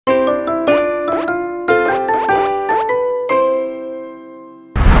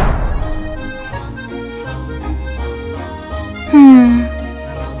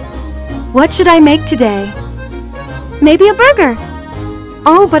What should I make today? Maybe a burger.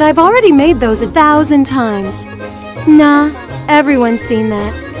 Oh, but I've already made those 1,000 times. Nah, everyone's seen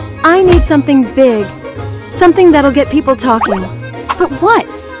that. I need something big. Something that'll get people talking. But what?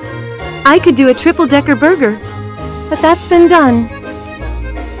 I could do a triple-decker burger. But that's been done.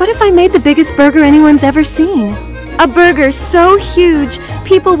 What if I made the biggest burger anyone's ever seen? A burger so huge,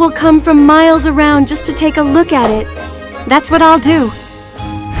 people will come from miles around just to take a look at it. That's what I'll do.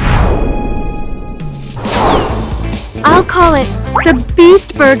 I'll call it the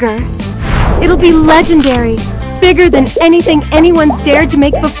Beast Burger. It'll be legendary, bigger than anything anyone's dared to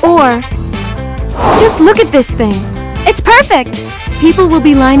make before. Just look at this thing. It's perfect! People will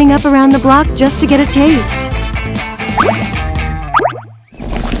be lining up around the block just to get a taste.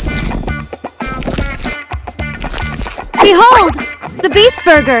 Behold! The Beast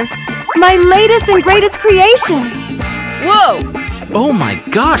Burger! My latest and greatest creation! Whoa! Oh my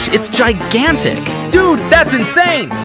gosh, it's gigantic! Dude, that's insane!